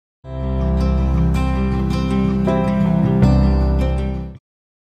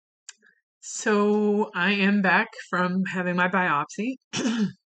So I am back from having my biopsy,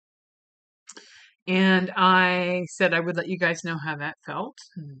 and I said I would let you guys know how that felt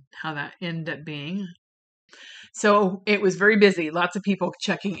and how that ended up being. So it was very busy, lots of people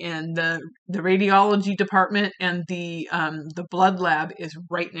checking in. The radiology department and the blood lab is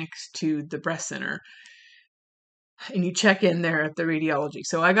right next to the breast center. And you check in there at the radiology.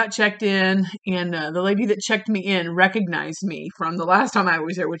 So I got checked in, and the lady that checked me in recognized me from the last time I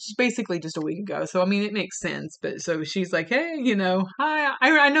was there, which is basically just a week ago. So, I mean, it makes sense. But so she's like, hey, hi,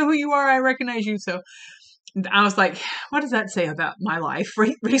 I know who you are. I recognize you. So I was like, what does that say about my life?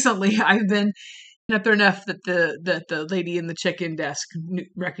 Recently, I've been up there enough that the lady in the check-in desk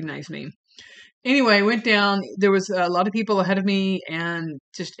recognized me. Anyway, went down. There was a lot of people ahead of me, and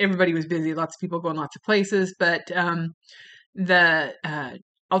just everybody was busy. Lots of people going lots of places. But the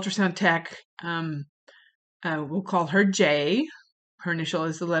ultrasound tech, we'll call her J. Her initial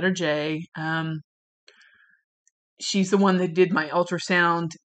is the letter J. She's the one that did my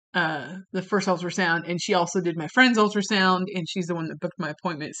ultrasound, the first ultrasound, and she also did my friend's ultrasound, and she's the one that booked my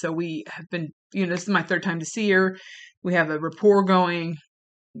appointment. So we have been, this is my third time to see her. We have a rapport going.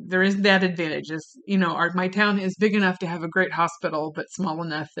 There is that advantage. My town is big enough to have a great hospital, but small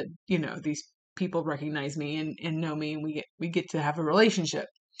enough that these people recognize me and know me, and we get to have a relationship.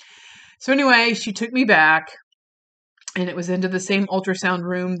 So anyway, she took me back, and it was into the same ultrasound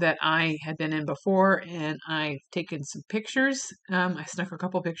room that I had been in before, and I've taken some pictures. I snuck a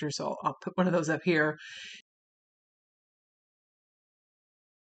couple pictures, so I'll put one of those up here.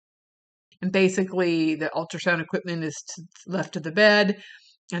 And basically, the ultrasound equipment is left to the bed.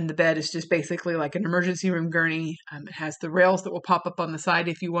 And the bed is just basically like an emergency room gurney. It has the rails that will pop up on the side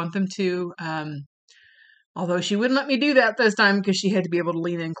if you want them to. Although she wouldn't let me do that this time because she had to be able to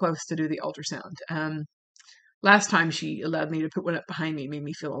lean in close to do the ultrasound. Last time she allowed me to put one up behind me, made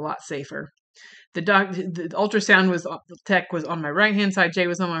me feel a lot safer. The ultrasound tech was on my right hand side, Jay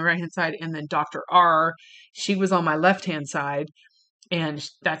was on my right hand side, and then Dr. R, she was on my left hand side, and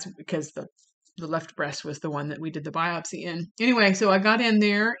that's because the left breast was the one that we did the biopsy in. Anyway, so I got in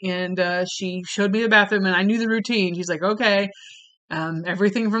there, and she showed me the bathroom, and I knew the routine. She's like, okay,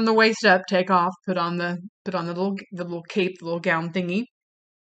 everything from the waist up, take off, put on the little cape, the little gown thingy,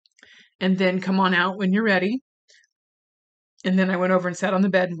 and then come on out when you're ready. And then I went over and sat on the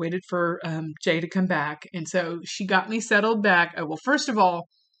bed and waited for Jay to come back. And so she got me settled back. Well, first of all,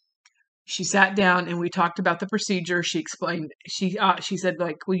 she sat down and we talked about the procedure. She explained, she said,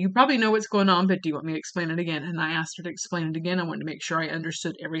 like, well, you probably know what's going on, but do you want me to explain it again? And I asked her to explain it again. I wanted to make sure I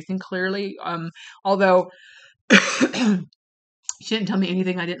understood everything clearly. Although she didn't tell me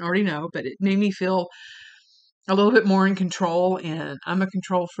anything I didn't already know, but it made me feel a little bit more in control, and I'm a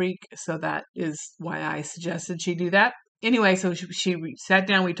control freak. So that is why I suggested she do that. Anyway, so she sat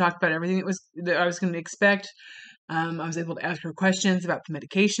down. We talked about everything that I was going to expect. I was able to ask her questions about the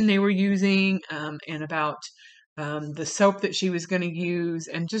medication they were using, and about the soap that she was going to use,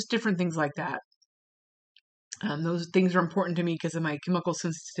 and just different things like that. Those things are important to me because of my chemical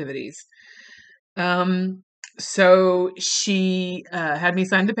sensitivities. So she had me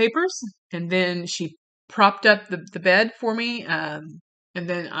sign the papers, and then she propped up the bed for me, and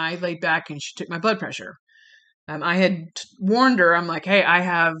then I laid back and she took my blood pressure. I had warned her, I'm like, hey, I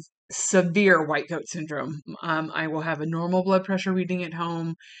have severe white coat syndrome. I will have a normal blood pressure reading at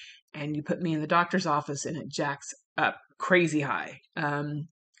home, and you put me in the doctor's office and it jacks up crazy high. And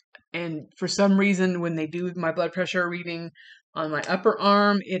for some reason, when they do my blood pressure reading on my upper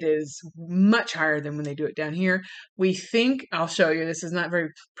arm, it is much higher than when they do it down here. We think, I'll show you, this is not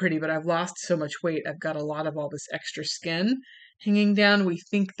very pretty, but I've lost so much weight. I've got a lot of all this extra skin hanging down. We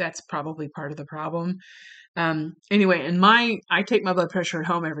think that's probably part of the problem. Anyway, and I take my blood pressure at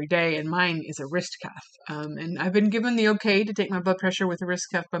home every day, and mine is a wrist cuff. And I've been given the okay to take my blood pressure with a wrist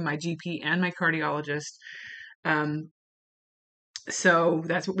cuff by my GP and my cardiologist. So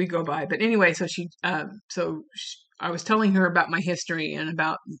that's what we go by. But anyway, so I was telling her about my history and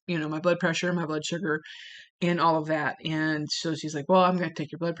about, my blood pressure, my blood sugar, and all of that. And so she's like, well, I'm going to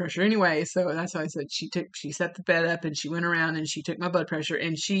take your blood pressure anyway. So that's why I said she set the bed up and she went around and she took my blood pressure,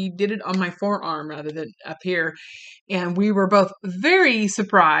 and she did it on my forearm rather than up here. And we were both very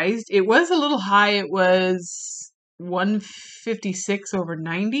surprised. It was a little high. It was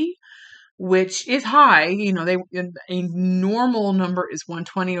 156/90, which is high. A normal number is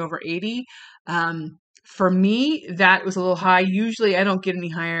 120/80. For me, that was a little high. Usually I don't get any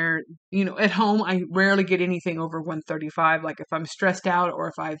higher. At home, I rarely get anything over 135. Like if I'm stressed out or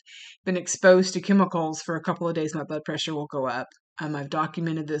if I've been exposed to chemicals for a couple of days, my blood pressure will go up. I've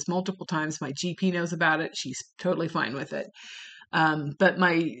documented this multiple times. My GP knows about it. She's totally fine with it. But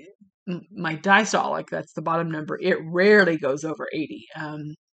my my diastolic, that's the bottom number, it rarely goes over 80.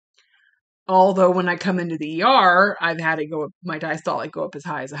 Although when I come into the ER, I've had it go up, my diastolic go up as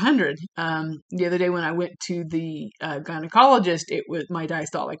high as 100. The other day when I went to the gynecologist, my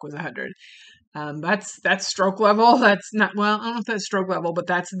diastolic was 100. That's stroke level. That's not, well, I don't know if that's stroke level, but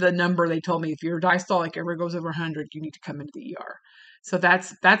that's the number they told me. If your diastolic ever goes over 100, you need to come into the ER. So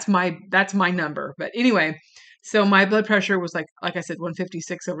that's my number. But anyway, so my blood pressure was like I said,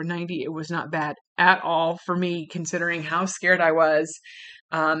 156 over 90. It was not bad at all for me, considering how scared I was,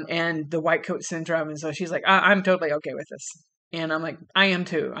 and the white coat syndrome. And so she's like, I'm totally okay with this. And I'm like, I am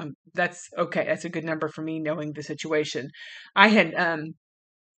too. That's okay. That's a good number for me, knowing the situation. I had,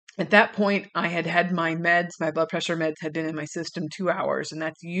 at that point, I had my meds, my blood pressure meds had been in my system 2 hours, and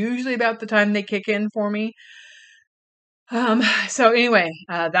that's usually about the time they kick in for me. So anyway,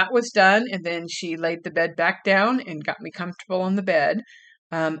 that was done, and then she laid the bed back down and got me comfortable on the bed.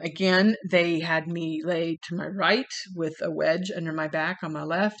 Again, they had me lay to my right with a wedge under my back on my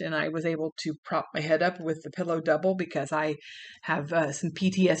left, and I was able to prop my head up with the pillow double because I have some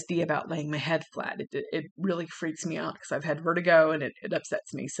PTSD about laying my head flat. It really freaks me out because I've had vertigo and it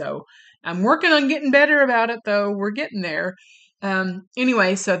upsets me. So I'm working on getting better about it, though. We're getting there.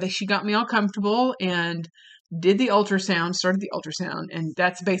 Anyway, so she got me all comfortable and did the ultrasound, started the ultrasound, and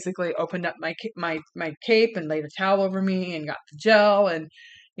that's basically opened up my cape and laid a towel over me and got the gel and,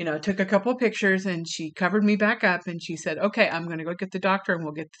 took a couple of pictures, and she covered me back up and she said, okay, I'm going to go get the doctor and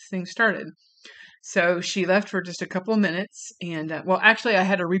we'll get this thing started. So she left for just a couple of minutes, and well, actually I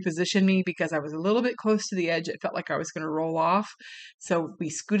had to reposition me because I was a little bit close to the edge. It felt like I was going to roll off. So we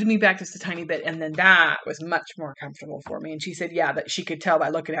scooted me back just a tiny bit, and then that was much more comfortable for me. And she said, yeah, that she could tell by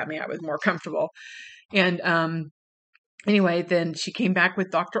looking at me, I was more comfortable. And anyway, then she came back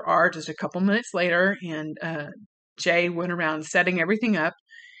with Dr. R just a couple minutes later, and Jay went around setting everything up.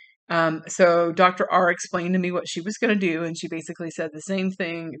 So Dr. R explained to me what she was going to do, and she basically said the same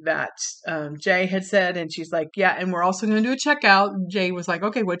thing that Jay had said, and she's like, yeah, and we're also going to do a checkout. And Jay was like,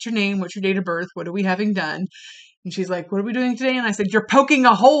 okay, what's your name? What's your date of birth? What are we having done? And she's like, what are we doing today? And I said, you're poking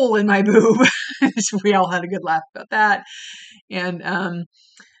a hole in my boob. We all had a good laugh about that. And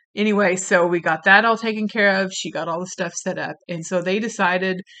anyway, so we got that all taken care of. She got all the stuff set up. And so they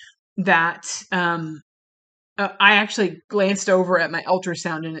decided that I actually glanced over at my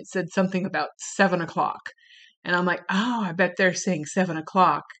ultrasound and it said something about 7 o'clock. And I'm like, oh, I bet they're saying 7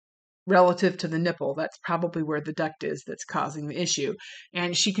 o'clock relative to the nipple. That's probably where the duct is that's causing the issue.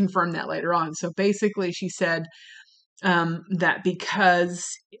 And she confirmed that later on. So basically she said that because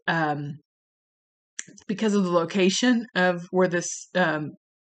of the location of where this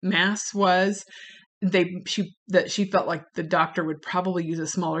mass was, she felt like the doctor would probably use a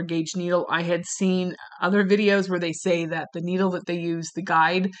smaller gauge needle. I had seen other videos where they say that the needle that they use, the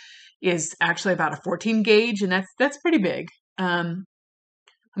guide, is actually about a 14 gauge, and that's pretty big. I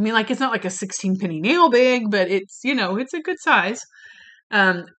mean, like, it's not like a 16 penny nail big, but it's it's a good size.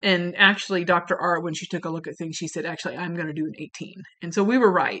 And actually, Dr. R, when she took a look at things, she said, actually, I'm going to do an 18. And so we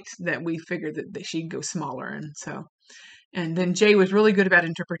were right that we figured that she'd go smaller. And then Jay was really good about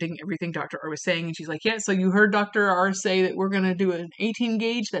interpreting everything Dr. R was saying. And she's like, yeah, so you heard Dr. R say that we're going to do an 18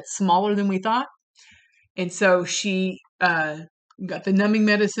 gauge that's smaller than we thought. And so she got the numbing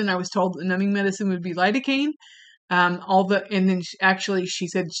medicine. I was told the numbing medicine would be lidocaine. And then she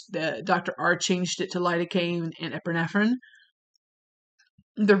said Dr. R changed it to lidocaine and epinephrine.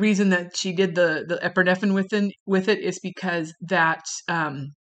 The reason that she did the epinephrine with it is because that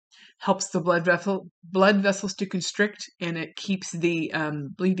helps the blood vessels to constrict, and it keeps the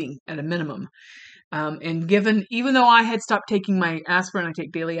bleeding at a minimum. And even though I had stopped taking my aspirin, I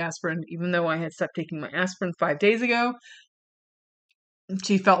take daily aspirin, even though I had stopped taking my aspirin 5 days ago,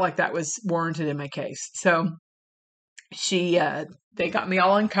 she felt like that was warranted in my case. So they got me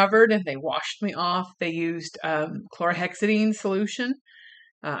all uncovered and they washed me off. They used chlorhexidine solution.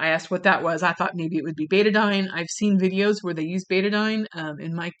 I asked what that was. I thought maybe it would be betadine. I've seen videos where they use betadine.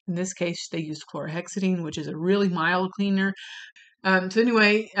 In this case, they used chlorhexidine, which is a really mild cleaner. So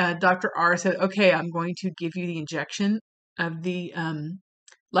anyway, Dr. R said, okay, I'm going to give you the injection of the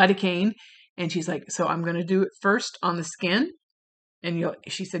lidocaine. And she's like, so I'm going to do it first on the skin. And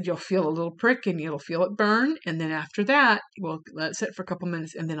she said, you'll feel a little prick and you'll feel it burn. And then after that, we'll let it sit for a couple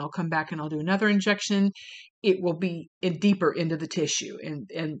minutes, and then I'll come back and I'll do another injection. It will be deeper into the tissue,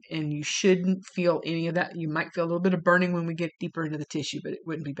 and you shouldn't feel any of that. You might feel a little bit of burning when we get deeper into the tissue, but it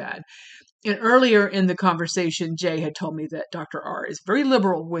wouldn't be bad. And earlier in the conversation, Jay had told me that Dr. R is very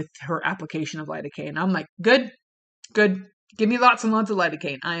liberal with her application of lidocaine. I'm like, good. Give me lots and lots of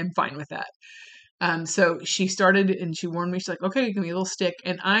lidocaine. I am fine with that. So she started and she warned me. She's like, okay, give me a little stick.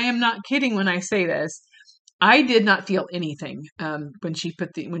 And I am not kidding when I say this. I did not feel anything when she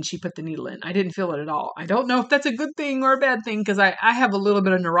put the needle in. I didn't feel it at all. I don't know if that's a good thing or a bad thing because I have a little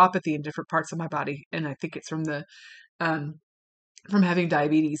bit of neuropathy in different parts of my body, and I think it's um, from having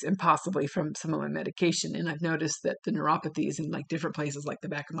diabetes and possibly from some of my medication. And I've noticed that the neuropathy is in like different places, like the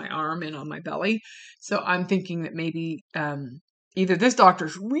back of my arm and on my belly. So I'm thinking that maybe either this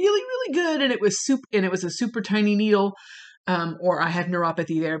doctor's really, really good and it was a super tiny needle, or I have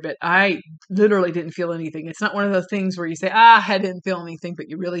neuropathy there, but I literally didn't feel anything. It's not one of those things where you say, I didn't feel anything, but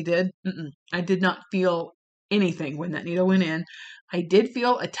you really did. I did not feel anything when that needle went in. I did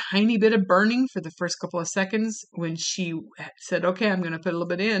feel a tiny bit of burning for the first couple of seconds when she said, okay, I'm going to put a little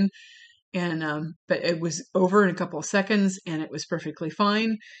bit in. And, but it was over in a couple of seconds and it was perfectly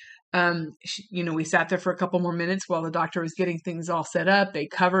fine. We sat there for a couple more minutes while the doctor was getting things all set up. They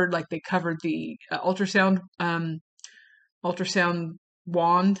covered the ultrasound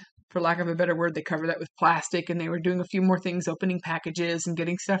wand, for lack of a better word. They covered that with plastic, and they were doing a few more things, opening packages and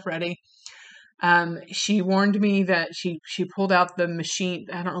getting stuff ready. She warned me that she pulled out the machine.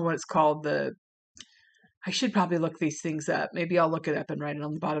 I don't know what it's called. I should probably look these things up. Maybe I'll look it up and write it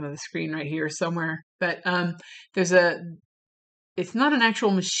on the bottom of the screen right here somewhere. But it's not an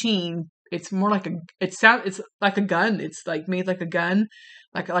actual machine. It's more like it's like a gun. It's like made like a gun,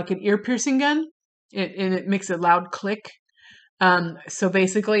 like an ear piercing gun. And it makes a loud click. So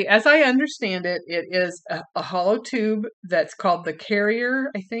basically, as I understand it, it is a hollow tube that's called the carrier,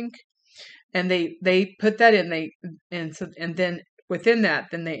 I think. And they put that in, and then within that,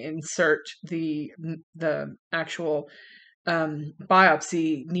 then they insert the actual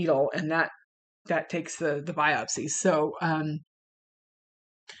biopsy needle, and that takes the biopsy. So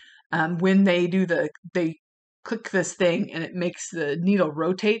when they click this thing, and it makes the needle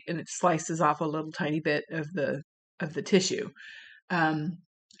rotate, and it slices off a little tiny bit of the tissue.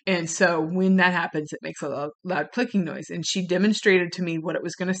 And so when that happens, it makes a loud clicking noise. And she demonstrated to me what it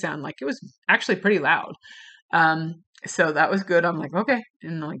was going to sound like. It was actually pretty loud. So that was good. I'm like, okay.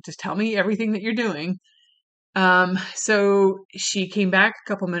 And like, just tell me everything that you're doing. So she came back a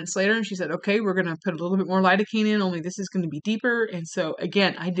couple minutes later and she said, okay, we're going to put a little bit more lidocaine in, only this is going to be deeper. And so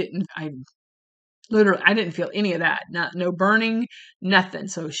again, I didn't feel any of that. No burning, nothing.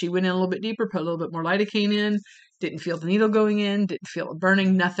 So she went in a little bit deeper, put a little bit more lidocaine in, didn't feel the needle going in, didn't feel it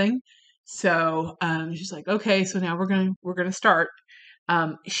burning, nothing. So she's like, okay, so now we're gonna start.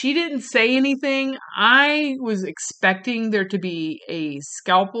 She didn't say anything. I was expecting there to be a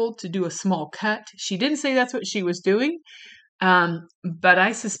scalpel to do a small cut. She didn't say that's what she was doing. But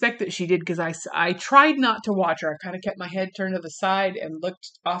I suspect that she did because I tried not to watch her. I kind of kept my head turned to the side and looked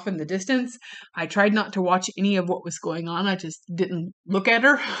off in the distance. I tried not to watch any of what was going on. I just didn't look at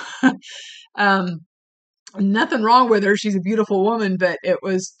her. Nothing wrong with her. She's a beautiful woman, but it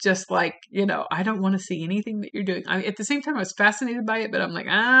was just like, I don't want to see anything that you're doing. At the same time, I was fascinated by it, but I'm like,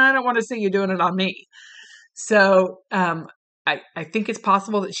 I don't want to see you doing it on me. So, I think it's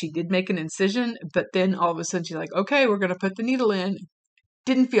possible that she did make an incision, but then all of a sudden she's like, okay, we're going to put the needle in.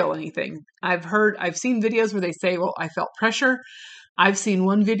 Didn't feel anything. I've seen videos where they say, well, I felt pressure. I've seen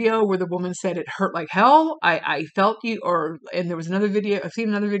one video where the woman said it hurt like hell. I felt you, and there was another video. I've seen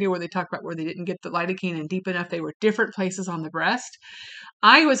another video where they talk about where they didn't get the lidocaine in deep enough. They were different places on the breast.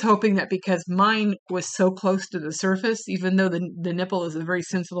 I was hoping that because mine was so close to the surface, even though the nipple is a very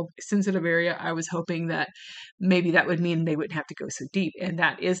sensitive area, I was hoping that maybe that would mean they wouldn't have to go so deep. And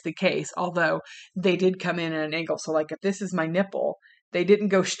that is the case, although they did come in at an angle. So like if this is my nipple, they didn't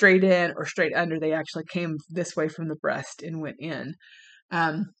go straight in or straight under. They actually came this way from the breast and went in.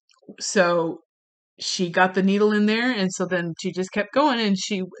 So she got the needle in there, and so then she just kept going, and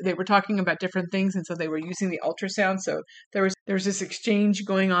they were talking about different things, and so they were using the ultrasound. So there was this exchange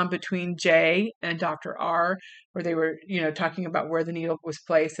going on between Jay and Dr. R, where they were talking about where the needle was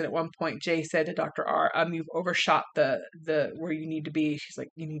placed. And at one point Jay said to Dr. R, you've overshot the where you need to be. She's like,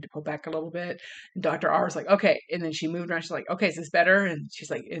 you need to pull back a little bit. And Dr. R was like, okay. And then she moved around. She's like, okay, is this better? And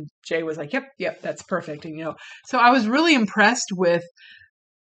she's like, and Jay was like, yep, that's perfect. And so I was really impressed with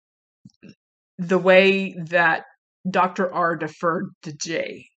the way that Dr. R deferred to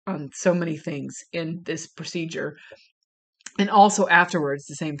Jay on so many things in this procedure. And also afterwards,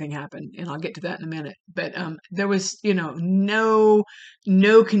 the same thing happened. And I'll get to that in a minute. But there was, no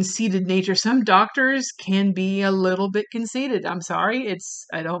conceited nature. Some doctors can be a little bit conceited. I'm sorry.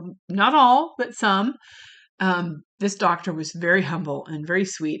 Not all, but some. This doctor was very humble and very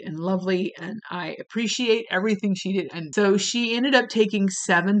sweet and lovely, and I appreciate everything she did. And so she ended up taking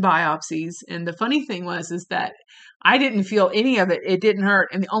 7 biopsies. And the funny thing is that I didn't feel any of it. It didn't hurt.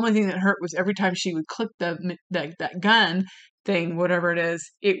 And the only thing that hurt was every time she would click that gun thing, whatever it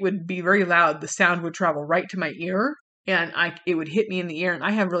is, it would be very loud. The sound would travel right to my ear, and it would hit me in the ear. And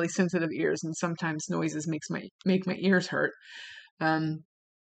I have really sensitive ears, and sometimes noises make my ears hurt.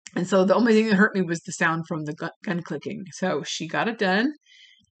 And so the only thing that hurt me was the sound from the gun clicking. So she got it done,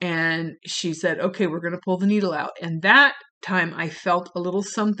 and she said, okay, we're going to pull the needle out. And that time I felt a little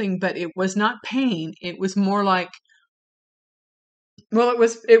something, but it was not pain. It was more like, well,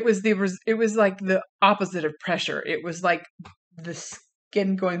 it was like the opposite of pressure. It was like the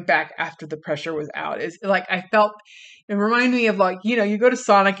skin going back after the pressure was out. It's like I felt, it reminded me of, like, you go to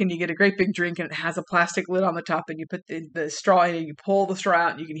Sonic and you get a great big drink and it has a plastic lid on the top, and you put the straw in and you pull the straw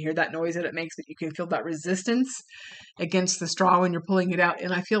out and you can hear that noise that it makes, but you can feel that resistance against the straw when you're pulling it out.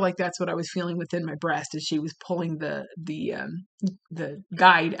 And I feel like that's what I was feeling within my breast as she was pulling the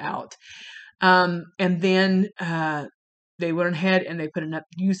guide out. And then they went ahead and they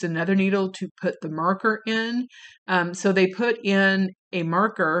used another needle to put the marker in. So they put in a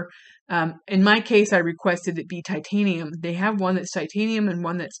marker. In my case, I requested it be titanium. They have one that's titanium and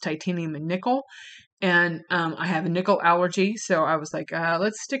one that's titanium and nickel. And I have a nickel allergy, so I was like,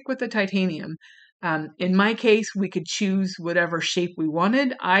 let's stick with the titanium. In my case, we could choose whatever shape we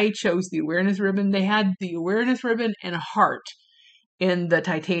wanted. I chose the awareness ribbon. They had the awareness ribbon and a heart in the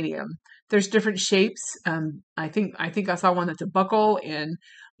titanium. There's different shapes. I think I saw one that's a buckle, and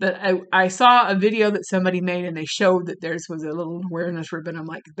that I saw a video that somebody made, and they showed that theirs was a little awareness ribbon. I'm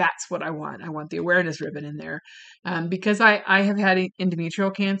like, that's what I want. I want the awareness ribbon in there, because I have had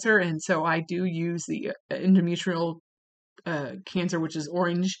endometrial cancer, and so I do use the endometrial cancer, which is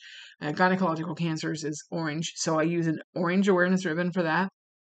orange. Gynecological cancers is orange, so I use an orange awareness ribbon for that.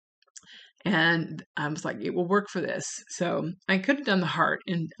 And I was like, it will work for this. So I could have done the heart,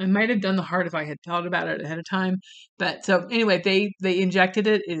 and I might have done the heart if I had thought about it ahead of time. But so anyway, they injected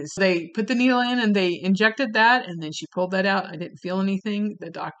it. They put the needle in and they injected that, and then she pulled that out. I didn't feel anything.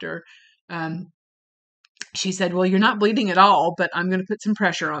 The doctor, she said, well, you're not bleeding at all, but I'm going to put some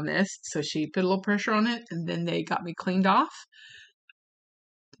pressure on this. So she put a little pressure on it, and then they got me cleaned off.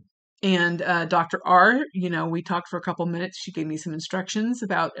 And Dr. R, we talked for a couple minutes. She gave me some instructions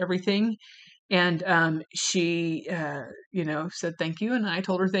about everything. And she, said thank you. And I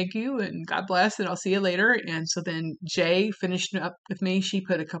told her thank you and God bless, and I'll see you later. And so then Jay finished up with me. She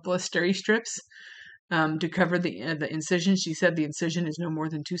put a couple of steri strips to cover the incision. She said the incision is no more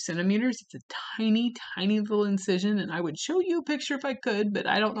than 2 centimeters. It's a tiny, tiny little incision. And I would show you a picture if I could, but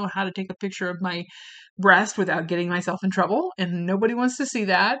I don't know how to take a picture of my breast without getting myself in trouble, and nobody wants to see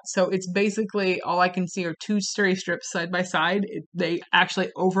that. So it's basically all I can see are 2 steri strips side by side. They actually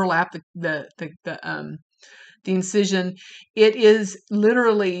overlap the incision. It is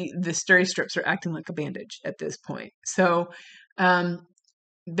literally, the steri strips are acting like a bandage at this point. So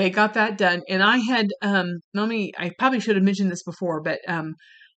they got that done, and I had I probably should have mentioned this before, but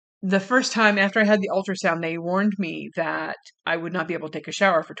the first time after I had the ultrasound, they warned me that I would not be able to take a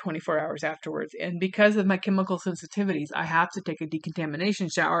shower for 24 hours afterwards. And because of my chemical sensitivities, I have to take a decontamination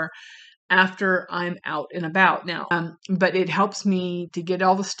shower after I'm out and about now. But it helps me to get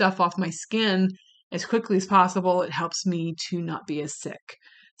all the stuff off my skin as quickly as possible. It helps me to not be as sick.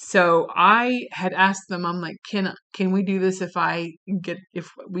 So I had asked them, I'm like, can we do this if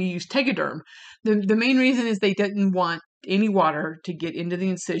we use Tegaderm? The main reason is they didn't want any water to get into the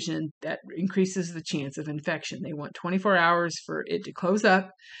incision. That increases the chance of infection. They want 24 hours for it to close up,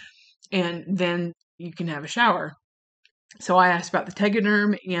 and then you can have a shower. So I asked about the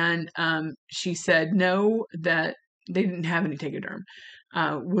Tegaderm, and she said no, that they didn't have any Tegaderm.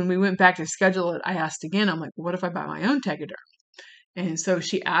 When we went back to schedule it, I asked again. I'm like, what if I buy my own Tegaderm? And so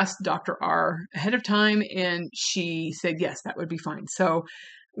she asked Dr. R ahead of time, and she said yes, that would be fine. So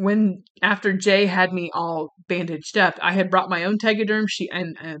after Jay had me all bandaged up, I had brought my own Tegaderm. She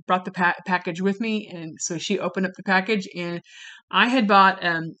brought the package with me, and so she opened up the package, and I had bought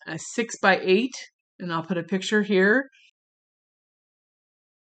a 6x8, and I'll put a picture here.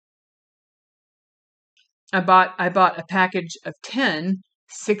 I bought a package of 10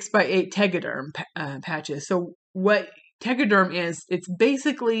 6x8 Tegaderm patches. So what Tegaderm is, it's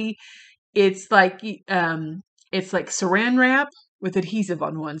like saran wrap with adhesive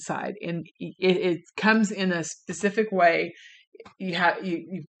on one side, and it comes in a specific way.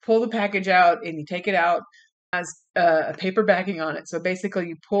 You pull the package out and you take it out. It has a paper backing on it. So basically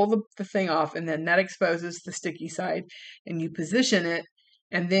you pull the thing off, and then that exposes the sticky side, and you position it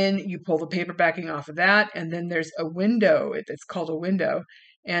And then you pull the paper backing off of that, and then there's a window. It's called a window,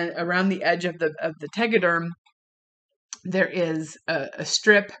 and around the edge of the tegaderm, there is a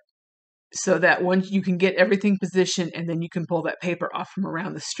strip so that once you can get everything positioned, and then you can pull that paper off from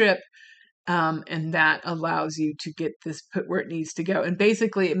around the strip. And that allows you to get this put where it needs to go. And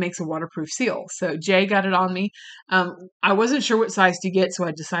basically, it makes a waterproof seal. So Jay got it on me. I wasn't sure what size to get, so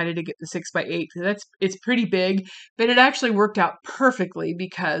I decided to get the 6x8. It's pretty big, but it actually worked out perfectly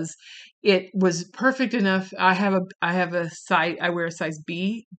because it was perfect enough. I wear a size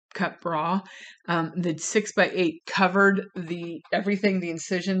B cut bra. The 6x8 covered the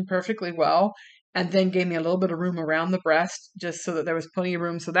incision perfectly well, and then gave me a little bit of room around the breast just so that there was plenty of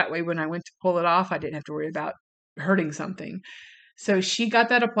room. So that way, when I went to pull it off, I didn't have to worry about hurting something. So she got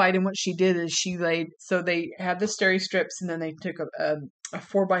that applied, and what she did is so they had the steri strips, and then they took a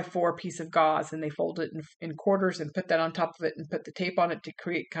 4x4 piece of gauze, and they folded it in quarters and put that on top of it and put the tape on it to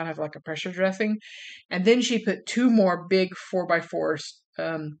create kind of like a pressure dressing. And then she put 2 more big 4x4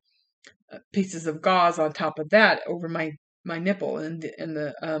 pieces of gauze on top of that over my nipple and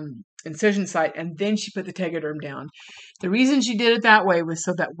the incision site, and then she put the tegaderm down. The reason she did it that way was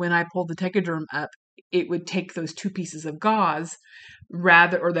so that when I pulled the tegaderm up, it would take those 2 pieces of gauze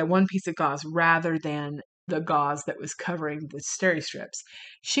or that 1 piece of gauze rather than the gauze that was covering the steri strips.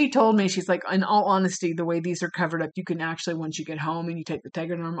 She told me, she's like, in all honesty, the way these are covered up, you can actually, once you get home and you take the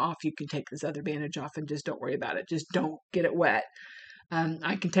tegaderm off, you can take this other bandage off and just don't worry about it. Just don't get it wet.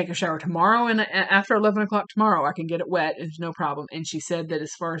 I can take a shower tomorrow, and after 11 o'clock tomorrow, I can get it wet. It's no problem. And she said that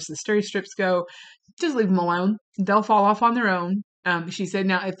as far as the steri strips go, just leave them alone. They'll fall off on their own. She said,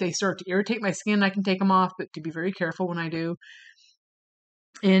 now, if they start to irritate my skin, I can take them off, but to be very careful when I do.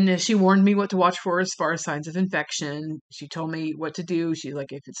 And she warned me what to watch for as far as signs of infection. She told me what to do. She's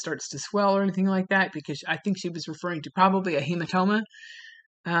like, if it starts to swell or anything like that, because I think she was referring to probably a hematoma.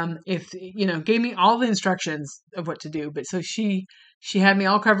 Gave me all the instructions of what to do. But so she had me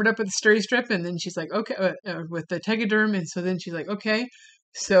all covered up with the steri strip, and then she's like, okay, with the tegaderm. And so then she's like, okay,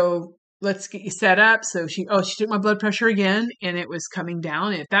 so let's get you set up. So she took my blood pressure again, and it was coming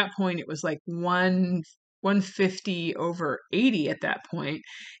down. At that point, it was like 150 over 80 at that point.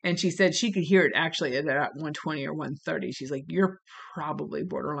 And she said she could hear it actually at 120 or 130. She's like, you're probably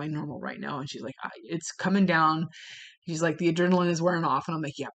borderline normal right now. And she's like, it's coming down. She's like, the adrenaline is wearing off. And I'm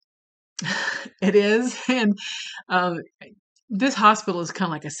like, yep, it is. And this hospital is kind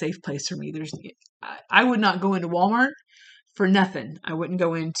of like a safe place for me. I would not go into Walmart for nothing. I wouldn't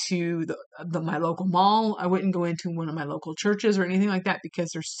go into my local mall. I wouldn't go into one of my local churches or anything like that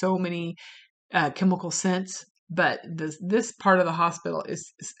because there's so many chemical scents. But this part of the hospital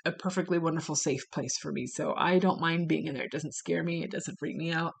is a perfectly wonderful, safe place for me. So I don't mind being in there. It doesn't scare me. It doesn't freak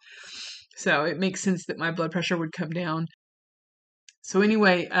me out. So it makes sense that my blood pressure would come down. So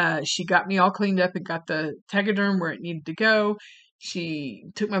anyway, she got me all cleaned up and got the tegaderm where it needed to go. She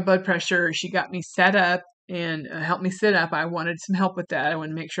took my blood pressure. She got me set up and helped me sit up. I wanted some help with that. I wanted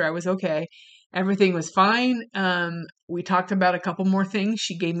to make sure I was okay. Everything was fine. We talked about a couple more things.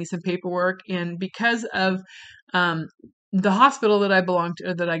 She gave me some paperwork, and because of the hospital that I belong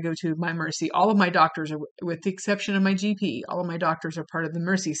to, that I go to, my Mercy, all of my doctors are, with the exception of my GP, all of my doctors are part of the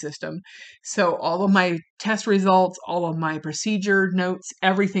Mercy system. So all of my test results, all of my procedure notes,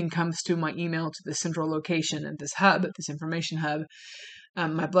 everything comes to my email to the central location at this hub, at this information hub.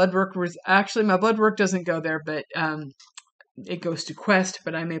 My blood work doesn't go there, but it goes to Quest,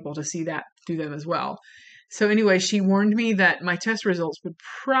 but I'm able to see that through them as well. So anyway, she warned me that my test results would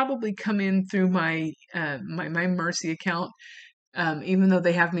probably come in through my my Mercy account, even though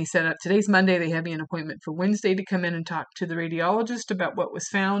they have me set up. Today's Monday. They have me an appointment for Wednesday to come in and talk to the radiologist about what was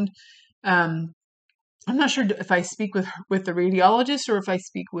found. I'm not sure if I speak with the radiologist or if I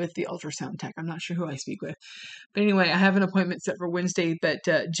speak with the ultrasound tech. I'm not sure who I speak with. But anyway, I have an appointment set for Wednesday, but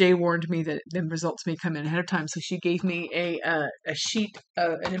Jay warned me that the results may come in ahead of time. So she gave me a sheet,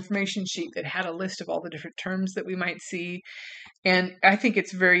 an information sheet that had a list of all the different terms that we might see. And I think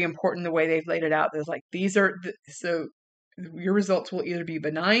it's very important the way they've laid it out. There's like, so your results will either be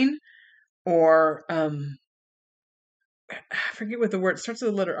benign or I forget what the word starts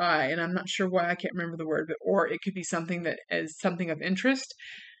with the letter I, and I'm not sure why I can't remember the word, but or it could be something that is something of interest.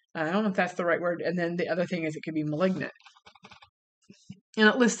 I don't know if that's the right word. And then the other thing is it could be malignant. And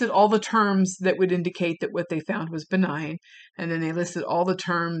it listed all the terms that would indicate that what they found was benign. And then they listed all the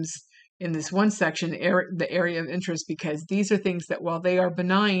terms in this one section, the area of interest, because these are things that while they are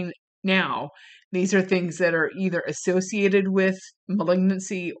benign now, these are things that are either associated with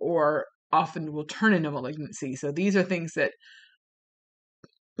malignancy or often will turn into malignancy. So these are things that,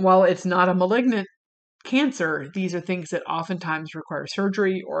 while it's not a malignant cancer, these are things that oftentimes require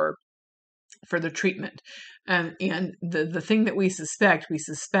surgery or further treatment. And the thing that we suspect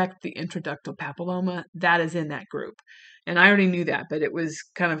the intraductal papilloma, that is in that group. And I already knew that, but it was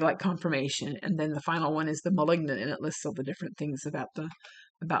kind of like confirmation. And then the final one is the malignant, and it lists all the different things about the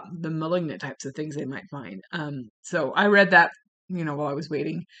malignant types of things they might find. So I read that, while I was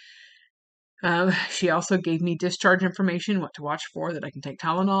waiting. She also gave me discharge information, what to watch for, that I can take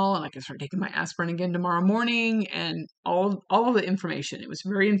Tylenol and I can start taking my aspirin again tomorrow morning, and all of the information. It was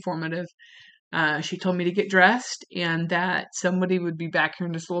very informative. She told me to get dressed and that somebody would be back here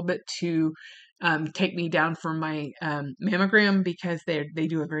in just a little bit to take me down for my mammogram, because they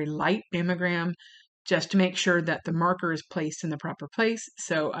do a very light mammogram just to make sure that the marker is placed in the proper place.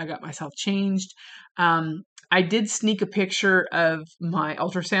 So I got myself changed. I did sneak a picture of my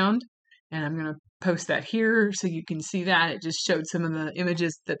ultrasound, and I'm going to post that here so you can see that. It just showed some of the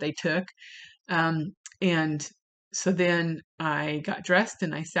images that they took. And so then I got dressed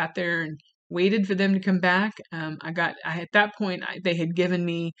and I sat there and waited for them to come back. At that point, they had given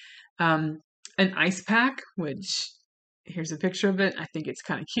me an ice pack, which here's a picture of it. I think it's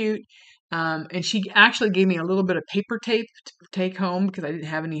kind of cute. And she actually gave me a little bit of paper tape to take home, because I didn't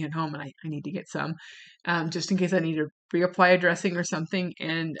have any at home and I need to get some, just in case I need to reapply a dressing or something.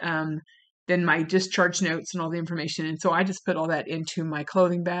 And then my discharge notes and all the information. And so I just put all that into my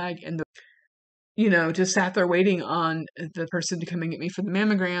clothing bag, and just sat there waiting on the person to come and get me for the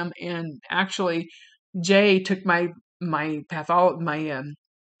mammogram. And actually, Jay took my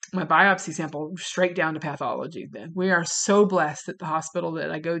biopsy sample straight down to pathology. Then we are so blessed that the hospital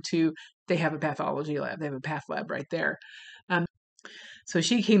that I go to, they have a pathology lab. They have a path lab right there. So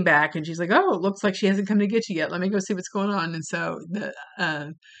she came back and she's like, "Oh, it looks like she hasn't come to get you yet. Let me go see what's going on." And so the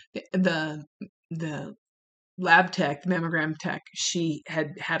lab tech, the mammogram tech, she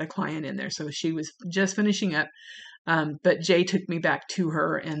had a client in there, so she was just finishing up. But Jay took me back to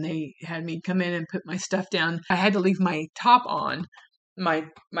her, and they had me come in and put my stuff down. I had to leave my top on, my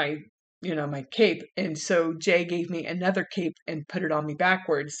cape, and so Jay gave me another cape and put it on me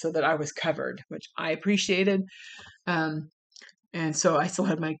backwards so that I was covered, which I appreciated. And so I still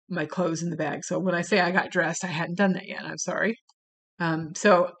had my clothes in the bag. So when I say I got dressed, I hadn't done that yet. I'm sorry.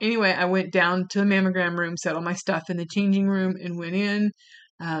 So anyway, I went down to the mammogram room, set all my stuff in the changing room, and went in.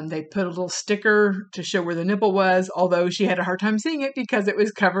 They put a little sticker to show where the nipple was, although she had a hard time seeing it because it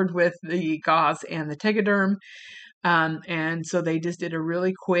was covered with the gauze and the tegaderm. And so they just did a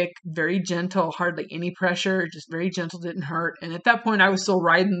really quick, very gentle, hardly any pressure, just very gentle, didn't hurt. And at that point, I was still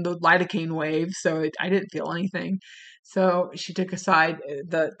riding the lidocaine wave, so I didn't feel anything. So she took aside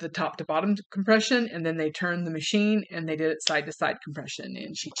the top to bottom compression, and then they turned the machine and they did it side to side compression.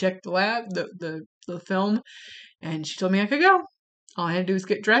 And she checked the lab, the film, and she told me I could go. All I had to do was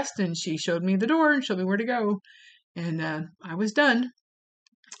get dressed, and she showed me the door and showed me where to go. And I was done.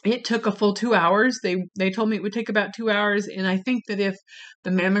 It took a full 2 hours. They told me it would take about 2 hours, and I think that if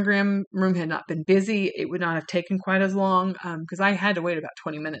the mammogram room had not been busy, it would not have taken quite as long, because I had to wait about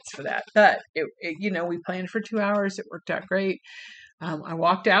 20 minutes for that. But we planned for 2 hours. It worked out great. I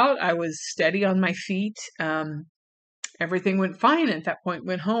walked out. I was steady on my feet. Everything went fine. At that point,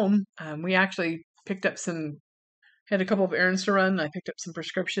 went home. We actually picked up had a couple of errands to run. I picked up some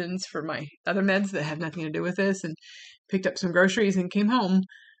prescriptions for my other meds that had nothing to do with this, and picked up some groceries and came home.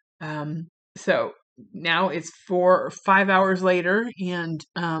 So now it's 4 or 5 hours later, and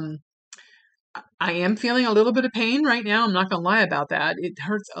I am feeling a little bit of pain right now. I'm not going to lie about that. It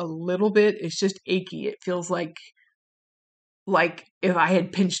hurts a little bit. It's just achy. It feels like if I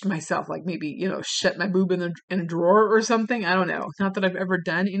had pinched myself, like maybe, shut my boob in a drawer or something. I don't know. Not that I've ever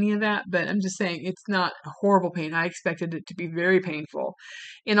done any of that, but I'm just saying it's not a horrible pain. I expected it to be very painful.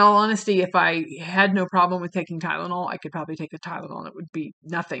 In all honesty, if I had no problem with taking Tylenol, I could probably take a Tylenol and it would be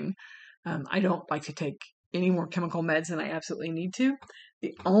nothing. I don't like to take any more chemical meds than I absolutely need to.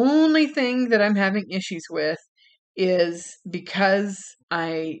 The only thing that I'm having issues with is because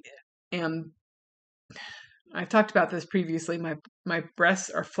I've talked about this previously. My breasts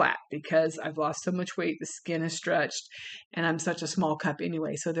are flat because I've lost so much weight. The skin is stretched, and I'm such a small cup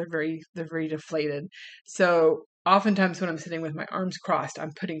anyway, so they're very deflated. So oftentimes when I'm sitting with my arms crossed,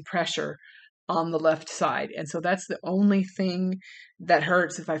 I'm putting pressure on the left side, and so that's the only thing that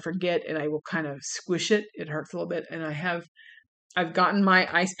hurts. If I forget and I will kind of squish it, it hurts a little bit. And I've gotten my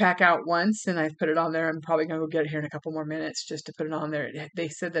ice pack out once, and I've put it on there. I'm probably gonna go get it here in a couple more minutes just to put it on there. They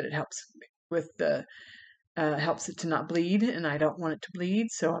said that it helps with helps it to not bleed, and I don't want it to bleed,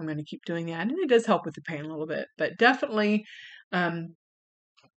 so I'm going to keep doing that. And it does help with the pain a little bit, but definitely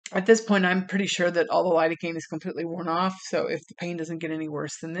at this point, I'm pretty sure that all the lidocaine is completely worn off. So if the pain doesn't get any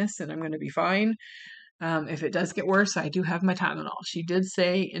worse than this, then I'm going to be fine. If it does get worse, I do have my Tylenol. She did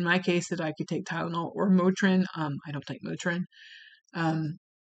say in my case that I could take Tylenol or Motrin. I don't take Motrin. Um,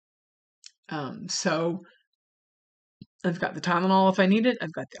 so I've got the Tylenol if I need it.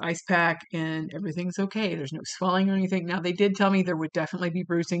 I've got the ice pack, and everything's okay. There's no swelling or anything. Now, they did tell me there would definitely be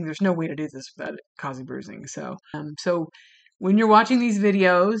bruising. There's no way to do this without it causing bruising. So when you're watching these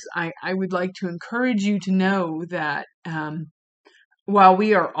videos, I would like to encourage you to know that while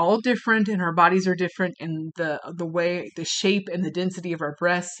we are all different and our bodies are different, and the way, the shape and the density of our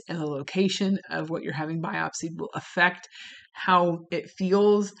breasts and the location of what you're having biopsied will affect how it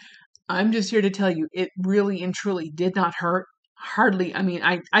feels, I'm just here to tell you it really and truly did not hurt. Hardly. I mean,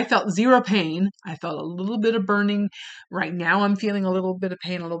 I felt zero pain. I felt a little bit of burning. Right now I'm feeling a little bit of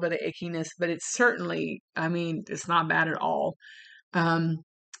pain, a little bit of achiness, but it's certainly, I mean, it's not bad at all. I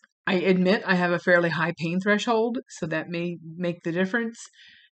admit I have a fairly high pain threshold, so that may make the difference.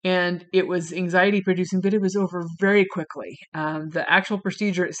 And it was anxiety producing, but it was over very quickly. The actual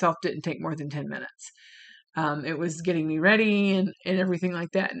procedure itself didn't take more than 10 minutes. It was getting me ready and everything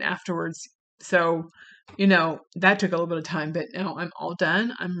like that. And afterwards, so, that took a little bit of time, but now I'm all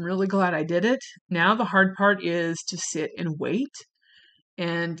done. I'm really glad I did it. Now the hard part is to sit and wait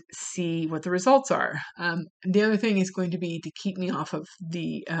and see what the results are. The other thing is going to be to keep me off of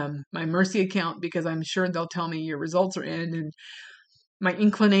the my Mercy account, because I'm sure they'll tell me your results are in, and my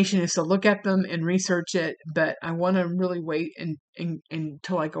inclination is to look at them and research it, but I want to really wait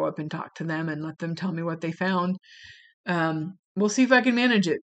until I go up and talk to them and let them tell me what they found. We'll see if I can manage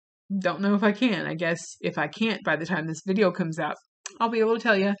it. Don't know if I can. I guess if I can't, by the time this video comes out, I'll be able to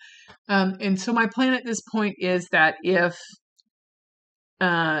tell you. And so my plan at this point is that if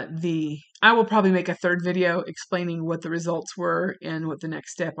I will probably make a third video explaining what the results were and what the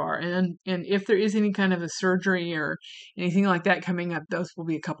next step are. And if there is any kind of a surgery or anything like that coming up, those will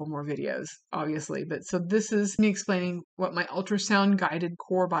be a couple more videos, obviously. But so this is me explaining what my ultrasound guided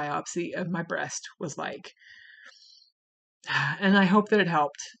core biopsy of my breast was like. And I hope that it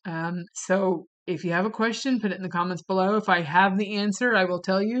helped. So if you have a question, put it in the comments below. If I have the answer, I will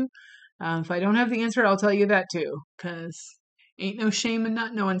tell you. If I don't have the answer, I'll tell you that too, because ain't no shame in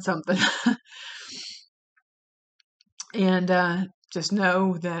not knowing something. And just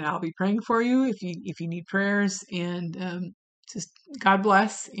know that I'll be praying for you if you need prayers. And just God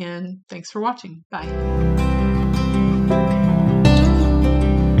bless, and thanks for watching. Bye.